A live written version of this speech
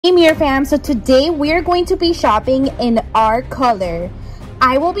Hey Mirror fam, so today we're going to be shopping in our color.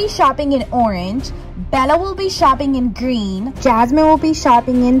 I will be shopping in orange, Bella will be shopping in green, Jasmine will be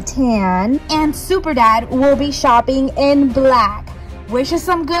shopping in tan, and Super Dad will be shopping in black. Wish us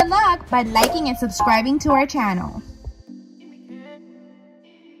some good luck by liking and subscribing to our channel.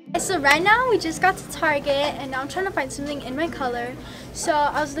 So right now we just got to Target and now I'm trying to find something in my color. So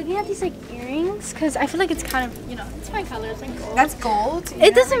I was looking at these like earrings because I feel like it's kind of, you know, it's my color. It's like gold. That's gold?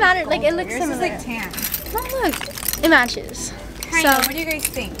 It doesn't matter. Like it looks Yours similar. is like tan. Oh look, it matches. Kind of. What do you guys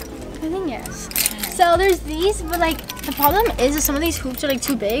think? I think yes. Okay. So there's these, but like the problem is some of these hoops are like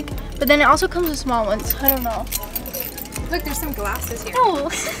too big, but then it also comes with small ones. I don't know. Look, there's some glasses here. Oh.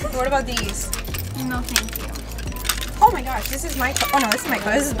 What about these? No, thank you. Oh my gosh, this is my color. Oh no, this is my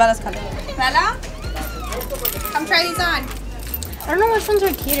color. This is Bella's color. Bella, come try these on. I don't know which ones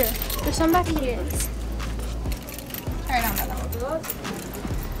are cuter. There's some back here. Try it on, Bella.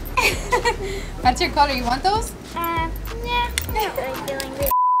 That's your color. You want those? Yeah, I'm not really feeling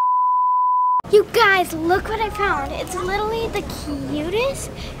it. You guys, look what I found. It's literally the cutest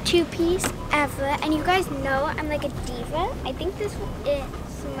two-piece ever. And you guys know I'm like a diva. I think this is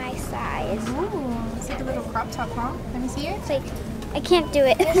my size. Ooh, it's like a little crop top, huh? Let me see it. It's like, I can't do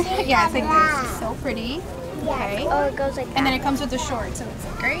it. Yeah, it's like this. It's so pretty. Okay. Oh, it goes like that. And then it comes with the shorts, so it's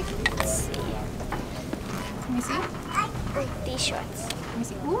great. Let's see. Let me see. Oh, these shorts. Let me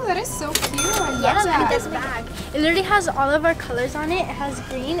see. Ooh, that is so cute. I love Look at that. this bag. It literally has all of our colors on it. It has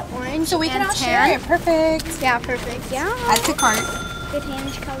green, orange, So we can and all tan. share it. Perfect. Yeah, perfect. Yeah. Add to cart. Good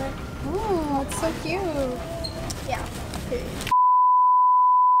hinge color. Ooh, it's so cute. Yeah.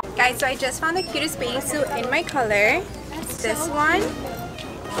 Guys, so I just found the cutest bathing suit in my color. It's this one.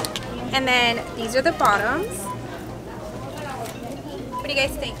 And then these are the bottoms. What do you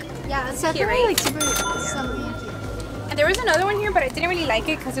guys think? Yeah, it's Cute, definitely right? like super summery and cute. And there was another one here, but I didn't really like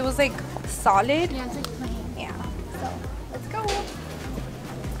it because it was like solid. Yeah, it's like plain. Yeah. So let's go.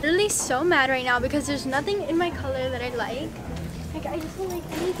 Literally so mad right now because there's nothing in my color that I like. Like I just don't like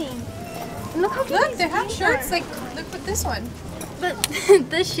anything. And look how cute Look, these they have pants shirts. are. Like, look at this one. But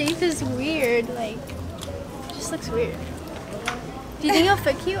the shape is weird. Like, it just looks weird. Do you think it'll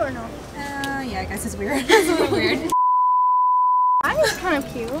fit cute or no? Yeah, I guess it's weird. It's a little weird. I think it's kind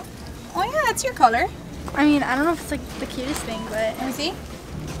of cute. Oh yeah, that's your color. I mean, I don't know if it's like the cutest thing, but Let me see.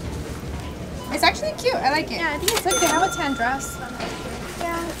 It's actually cute. I like it. yeah, I think it's Look, they have a tan dress.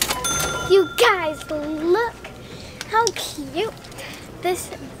 You guys, look how cute this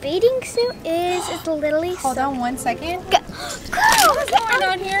bathing suit is. It's literally Hold on one second. Girl, what's going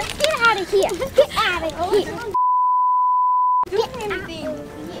on here? Get out of here. Get out of here.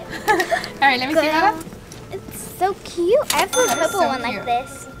 Alright, let me see that. It's so cute. I have a that is purple so one like cute.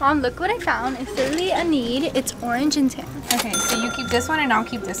 this. Mom, look what I found. It's literally a need. It's orange and tan. Okay, so you keep this one and I'll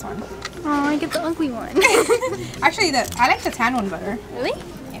keep this one. Oh, I get the ugly one. Actually, I like the tan one better. Really?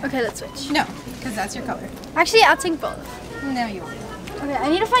 Yeah. Okay, let's switch. No, because that's your color. Actually, I'll take both. No, you won't. Okay, I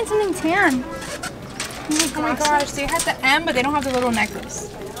need to find something tan. Oh my gosh, they have the M, but they don't have the little necklace.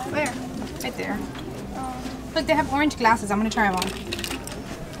 Where? Right there. Look, they have orange glasses. I'm gonna try them on.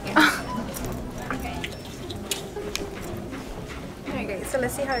 Okay, guys, so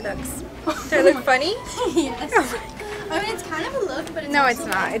let's see how it looks. Do it look funny? Yes. I mean, it's kind of a look, but it's No, also it's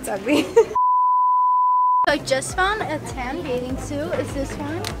not. It's ugly. I just found a tan bathing suit. It's this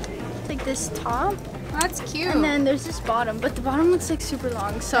one. It's like this top. That's cute. And then there's this bottom, but the bottom looks like super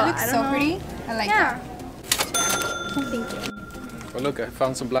long. So That looks I so don't know. pretty. I like Yeah. that. I'm thinking. Oh look, I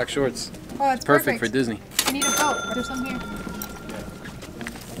found some black shorts. Oh, it's Perfect for Disney. I need a boat. There's some here.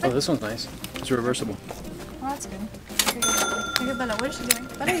 Oh, this one's nice. It's reversible. Oh, that's good. Look at Bella. What is she doing?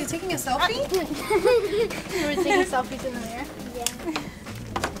 Bella, are you taking a selfie? We were taking selfies in the mirror.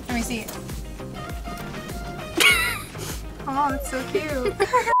 Let me see it. Oh, that's so cute.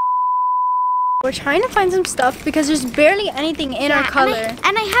 We're trying to find some stuff because there's barely anything in our color.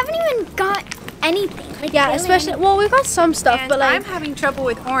 And I haven't even got anything. Like, Yeah, really especially, well, we got some stuff, And but like, I'm having trouble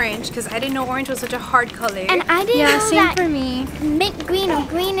with orange because I didn't know orange was such a hard color. And I didn't yeah, know same that for me. mint green or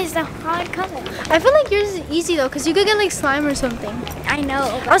green is the hard color. I feel like yours is easy though, because you could get like slime or something. I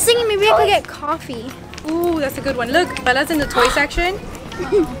know. I was thinking maybe I could get coffee. Ooh, that's a good one. Look, Bella's in the toy section.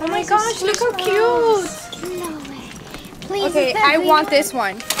 Oh my gosh, look how cute. No way. Please. Okay, it's that I green want one. this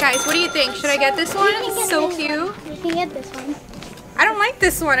one. Guys, what do you think? Should I get this one? can It's get so this cute. You can get this one. I don't like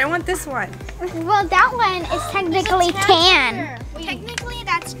this one. I want this one. Well, that one is technically tan. Wait. Technically,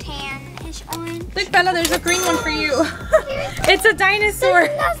 that's tan-ish orange. Look, Bella, there's a green one for you. It's a dinosaur.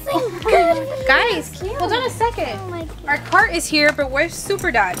 Nothing good. Guys, hold on a second. Oh my Our cart is here, but where's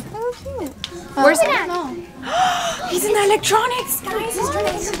Super Dad? Oh, cute. Where's Look at that? that. He's in the electronics, guys. He's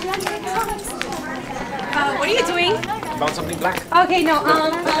trying to electronics. What are you doing? Found something black. Okay, no.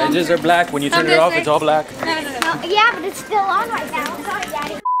 Edges are black. When you turn it off, it's all black. No. Yeah, but it's still on right now. Sorry,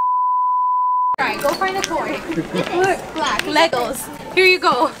 Daddy. Alright, go find a toy. Look, black Legos. Here you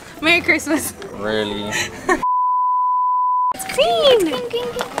go. Merry Christmas. Really? It's clean.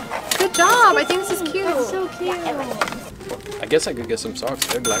 Good job. I think this is cute. It's so cute. I guess I could get some socks.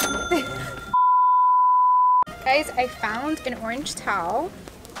 They're black. Guys, I found an orange towel.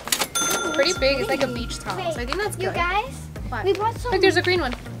 It's pretty big. It's like a beach towel. So I think that's good. You guys, What? we bought so Look, there's a green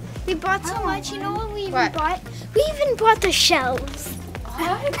one. we bought so much. You know what we even What? bought? We even bought the shelves.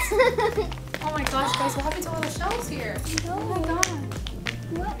 What? Oh my gosh, guys, what happened to all the shells here? Oh my god.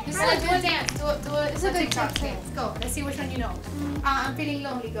 Just like do a dance. Do a TikTok dance. Go. Let's see which one you know. I'm feeling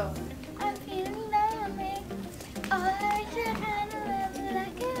lonely. Go. I'm feeling lonely. All I should have is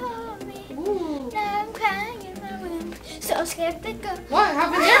like you hold me. Ooh. Now I'm crying in my room. So skeptical. What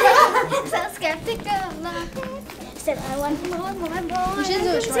happened there? So skeptical. Said I want more. We should do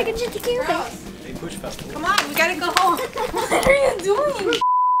a short. Girls, They push fast. come on, we gotta go home. What are you doing?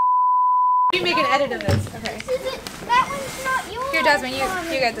 You make an edit of this. Okay. That one's not yours. Here, Jasmine, you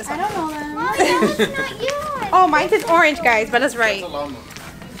get this one. I don't know them. Mommy, that one's not yours. Oh, mine is orange, guys, but that's right.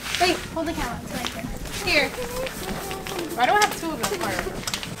 Wait, hold the camera. It's right there. Here. I don't have two of them.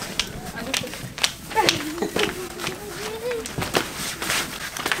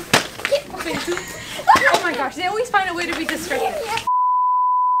 Oh my gosh, they always find a way to be distracted.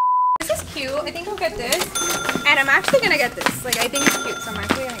 This is cute. I think I'll get this. And I'm actually gonna get this. Like, I think it's cute, so I'm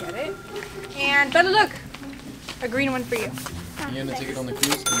actually gonna get it. And Bella, look. A green one for you. You gonna take it on the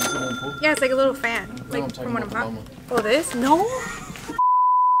cruise? Can you use it on the pool? Yeah, it's like a little fan. No, Like I'm talking from one about of the them. mama. Oh, this? No.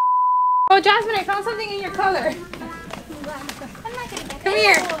 Oh, Jasmine, I found something in your color. I'm not gonna get Come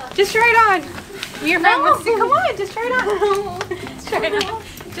here. Just try it on. Your friend wants to. Come on, just try it on. Just try it on.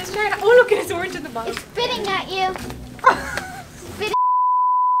 Just try it on. Oh, look, it's orange at the bottom. spitting at you.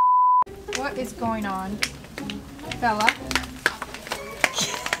 What is going on, Bella?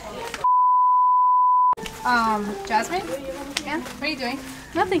 Jasmine? Yeah? What are you doing?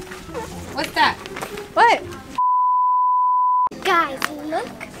 Nothing. What's that? What? Guys, look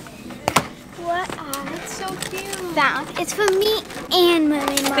what I So cute. found. It's for me and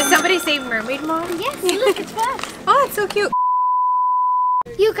Mermaid Mom. Did somebody say mermaid mom? Yes, look, it's for us. Oh, it's so cute.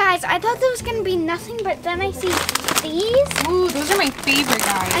 You guys, I thought there was gonna be nothing, but then I see these. Ooh, those are my favorite,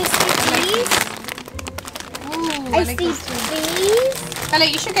 guys. I see these. Ooh, I like see those too. these. Bella,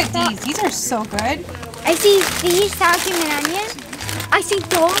 you should get these. These are so good. I see these sour cream and onion. I see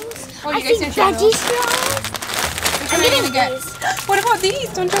those. Oh, I you guys see can try veggie those. straws. Which I'm one are you getting gonna get? these. What about these?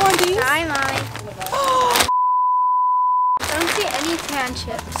 Don't you want these? Hi, Mommy. I don't see any tan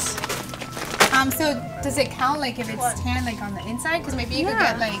chips. So does it count like if it's tan like on the inside? Because maybe you could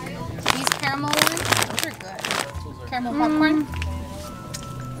get like these caramel ones. Those are good. Caramel popcorn.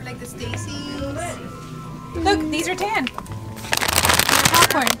 Or like the Stacy's. Look, these are tan.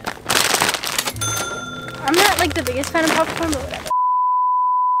 Popcorn. I'm not like the biggest fan of popcorn, but whatever.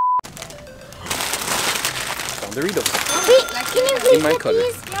 Found Doritos. Wait, can you please In my get color.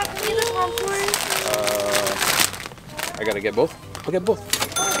 these? I gotta get both. I'll get both.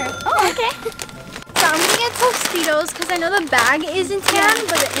 Oh, okay. So I'm gonna get Tostitos because I know the bag isn't tan,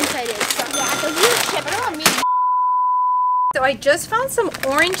 but the inside is. So. Yeah, so you chip it on me. So I just found some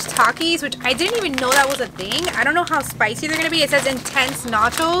orange Takis, which I didn't even know that was a thing. I don't know how spicy they're gonna be. It says intense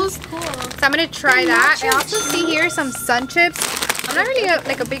nachos. Cool. So I'm gonna try that. I also see here some sun chips. I'm not really a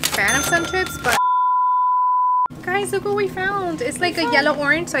big fan of sun chips, but guys, look what we found. It's like a yellow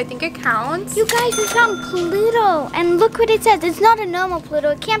orange, so I think it counts. You guys, we found Pluto, and look what it says. It's not a normal Pluto.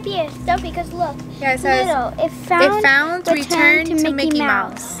 It can't be a stuff because look, Yeah, it says Pluto. It found return to Mickey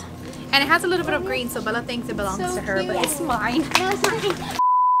Mouse. And it has a little bit of green, so Bella thinks it belongs So to her, but cute. it's mine. No, it's not. I'm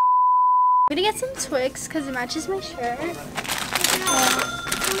gonna get some Twix because it matches my shirt.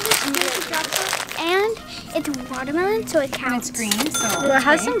 And it's watermelon, so it And counts. it's green, so Well, it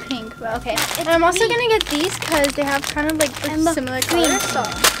has okay. some pink, but okay. And I'm also gonna get these because they have kind of like a And look, similar green. color. So.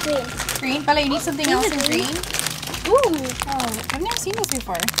 Green. Green. Bella, you need something else in green? Ooh. Oh, I've never seen this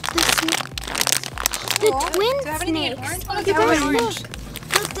before. The Cool. twin Do I have anything in snakes. orange? Oh, look, You I have guys, an look. orange.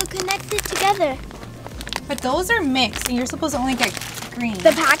 Look, they're connected together. But those are mixed, and you're supposed to only get green.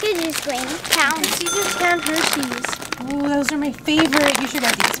 The package is green. Counts. These are tan Hershey's. Ooh, those are my favorite. You should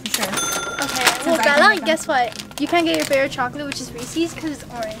get these for sure. Okay. Since Well, I can Bella, make them. guess what? You can't get your favorite chocolate, which is Reese's, because it's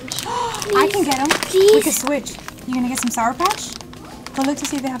orange. I can get them. Please. We can switch. You gonna get some Sour Patch? Go look to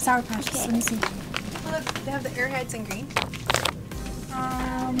see if they have Sour Patches. Let me see. Oh, look, they have the Airheads in green.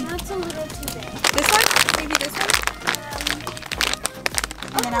 That's a little too big. This one? Maybe this one?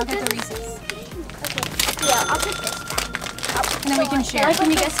 And then I'll get the Reese's. Okay. Yeah, I'll get this. And then we can share. Can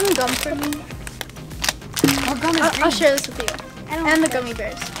you get some gum for me? What gum is I'll green? share this with you. And the gummy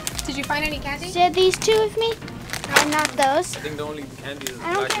bears. Did you find any candy? Share these two with me. Not those. I think the only candy is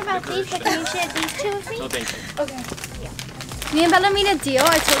I don't care about these, but can you share these two with me? No, thank you. Okay. Me and Bella made a deal.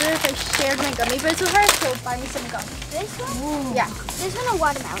 I told her if I shared my gummy bears with her, she'll buy me some gum. This one? Ooh. Yeah. This one a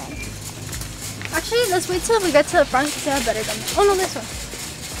watermelon. Actually, let's wait till we get to the front because they have better gum. Oh no, this one.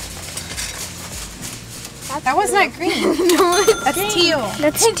 That was not green. No, it's That's teal.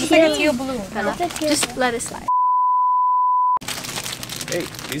 That's It's like a teal blue. Just let it slide. Hey,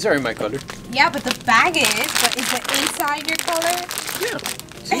 these are in my color. Yeah, but the bag is. But is it inside your color? Yeah.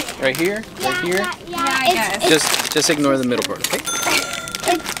 See? Right here, right here. Yeah, I guess. Just ignore the middle part, okay?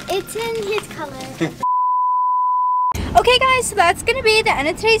 It's in his color. Okay guys, so that's gonna be the end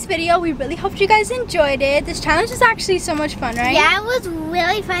of today's video. We really hope you guys enjoyed it. This challenge is actually so much fun, right? Yeah, it was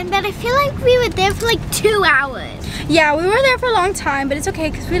really fun, but I feel like we were there for like 2 hours. Yeah, we were there for a long time, but it's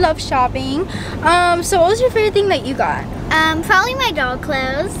okay because we love shopping. So what was your favorite thing that you got? Probably my dog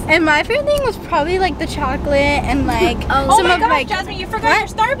clothes. And my favorite thing was probably like the chocolate and like Oh some my of gosh, like Jasmine, you forgot your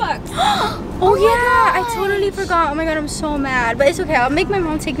Starbucks. Oh yeah, I totally forgot. Oh my god, I'm so mad. But it's okay. I'll make my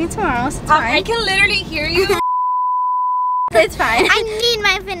mom take me tomorrow. So it's fine. I can literally hear you. It's fine. I need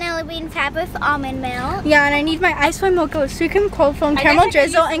my vanilla bean fab with almond milk. Yeah, and I need my ice white mocha with sweet cream cold foam, I caramel guess I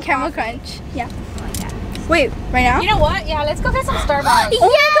could drizzle, use and some caramel coffee. crunch. Yeah. Wait, right now? You know what? Yeah, let's go get some Starbucks. Oh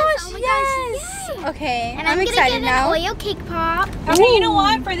my gosh, my yes! gosh, Okay, And I'm gonna excited get now. an Oreo cake pop. Okay, you know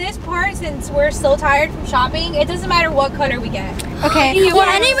what? For this part, since we're so tired from shopping, it doesn't matter what color we get. Okay, You well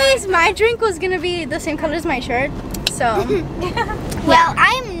are- anyways, my drink was gonna be the same color as my shirt. So, Well,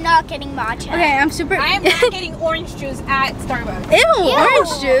 I am not getting matcha. okay, I'm super... I am not getting orange juice at Starbucks. Ew,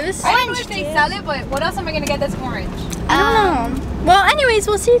 orange juice. I don't know if they sell it, but what else am I gonna get that's orange? I don't know. Well, anyways,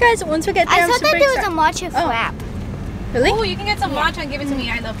 we'll see you guys once we get there. I I'm thought super that there was a excited. matcha frap. Really? Oh, you can get some matcha and give it to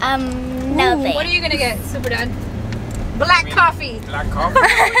me. I love it. No Ooh, thanks. What are you gonna get, Super Dad? Black coffee. Black coffee.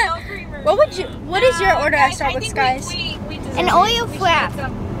 No creamer. What would you? What is your order at I Starbucks, think guys? we deserve An it. Oreo We should flap. get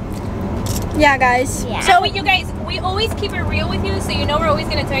some. Yeah, guys. Yeah. So you guys, we always keep it real with you, so you know we're always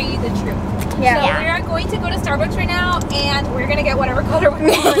gonna tell you the truth. Yeah. So we are going to go to Starbucks right now, and we're gonna get whatever color we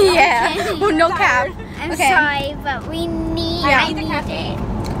want. Yeah. Well, no cap. I'm Okay. sorry, but we need. Yeah. I need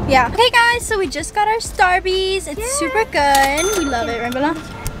it. Yeah. Okay, guys. So we just got our Starbies. It's super good. We love it, right, Bella?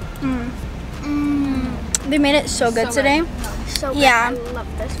 They made it so good So today. So good. Yeah. I love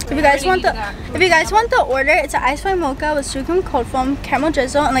this. If you guys already want the, need that. if you guys want the order, it's an ice white mocha with sweet cream cold foam, caramel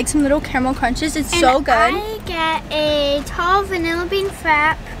drizzle, and like some little caramel crunches. It's so And good. I get a tall vanilla bean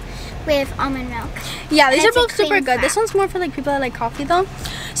frap with almond milk. Yeah, these And are it's a both super cream good. This frap. one's more for like people that like coffee though.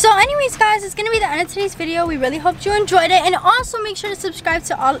 So anyways, guys, it's gonna be the end of today's video. We really hope you enjoyed it, and also make sure to subscribe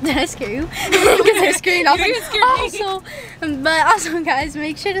to all. Did I scare you? Because I screamed. I was You like, scared me. but also, guys,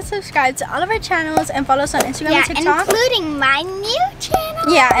 make sure to subscribe to all of our channels and follow us on Instagram Yeah, and TikTok. including my new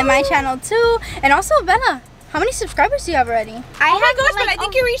channel. Yeah, and my channel too. And also, Bella, how many subscribers do you have already? I Oh my have, gosh, but like, I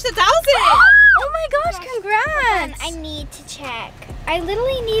think you reached 1,000. Oh my gosh, congrats! I need to check. I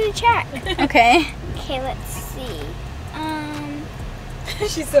literally need to check. Okay. Okay, let's see.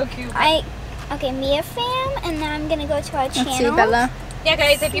 She's so cute. Okay, Mia fam, and now I'm gonna go to our channel. Let's see, Bella. Yeah,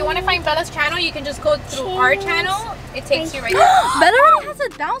 guys, if you want to find Bella's channel, you can just go through our channel. It takes you right there. Bella already has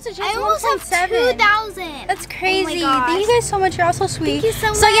 1,000. She I has almost have 1.7. 2,000. That's crazy. gosh. Thank you guys so much. You're all so sweet. Thank you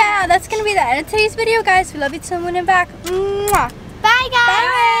so So much. yeah, that's gonna be the end of today's video, guys. We love you to the moon and back. Mwah. Bye, guys.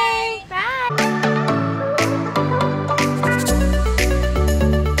 Bye.